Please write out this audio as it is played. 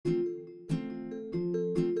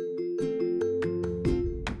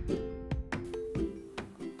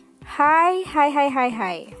Hi. I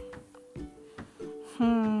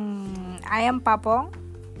am Papong.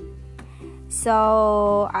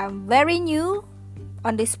 So I'm very new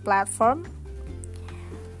on this platform.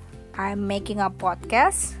 I'm making a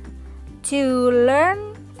podcast to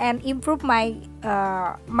learn and improve my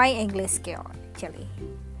English skill actually.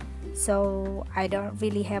 So I don't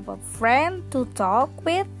really have a friend to talk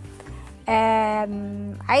with,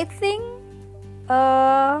 and I think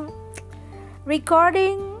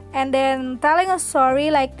recording and then telling a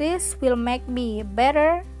story like this will make me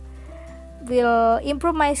better, will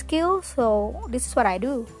improve my skills. So this is what I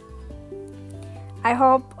do. I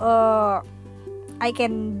hope I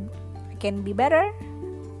can be better.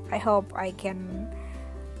 I hope I can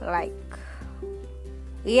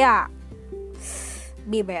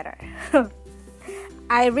be better.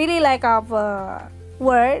 I really like our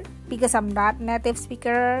word because I'm not native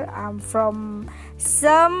speaker. I'm from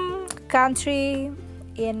some country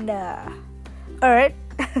in the earth.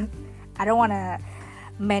 I don't want to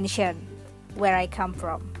mention where I come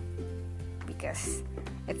from because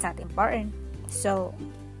it's not important. So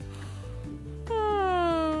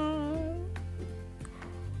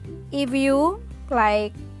if you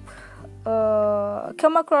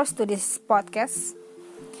come across to this podcast,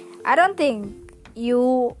 I don't think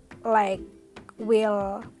you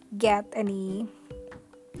will get any,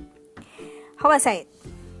 how I say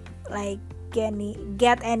it,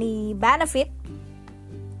 get any benefit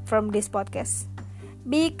from this podcast,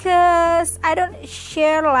 because I don't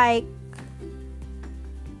share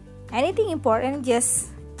anything important.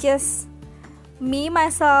 Just me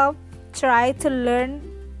myself try to learn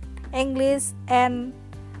English and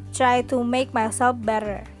try to make myself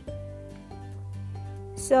better.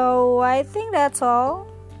 So I think that's all.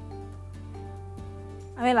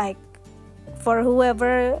 I mean, for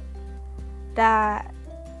whoever that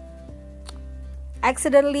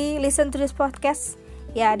accidentally listen to this podcast,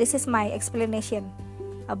 this is my explanation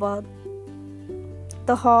about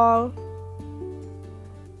the whole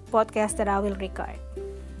podcast that I will record.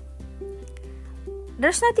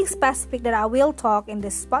 There's nothing specific that I will talk in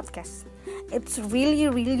this podcast. It's really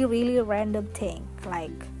random thing.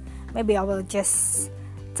 Maybe I will just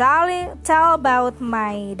tell about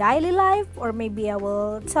my daily life, or maybe I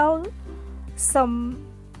will tell some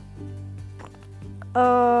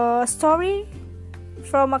story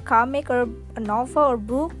from a comic or a novel or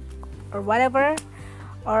book or whatever,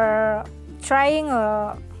 or trying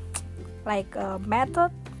a method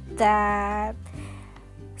that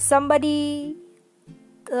somebody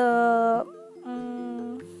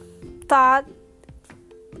taught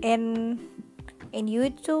in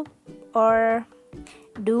YouTube, or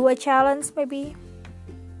do a challenge maybe.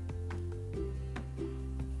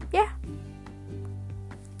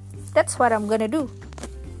 That's what I'm gonna do.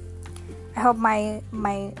 I hope my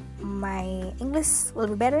English will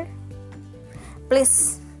be better.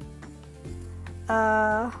 Please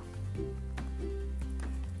how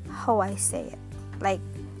I say it,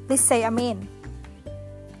 please say amen.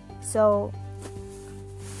 So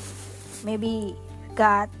maybe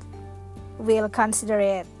God will consider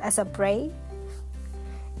it as a prayer,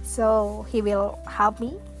 so He will help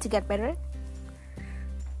me to get better.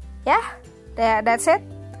 That's it.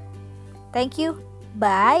 Thank you.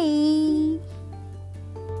 Bye.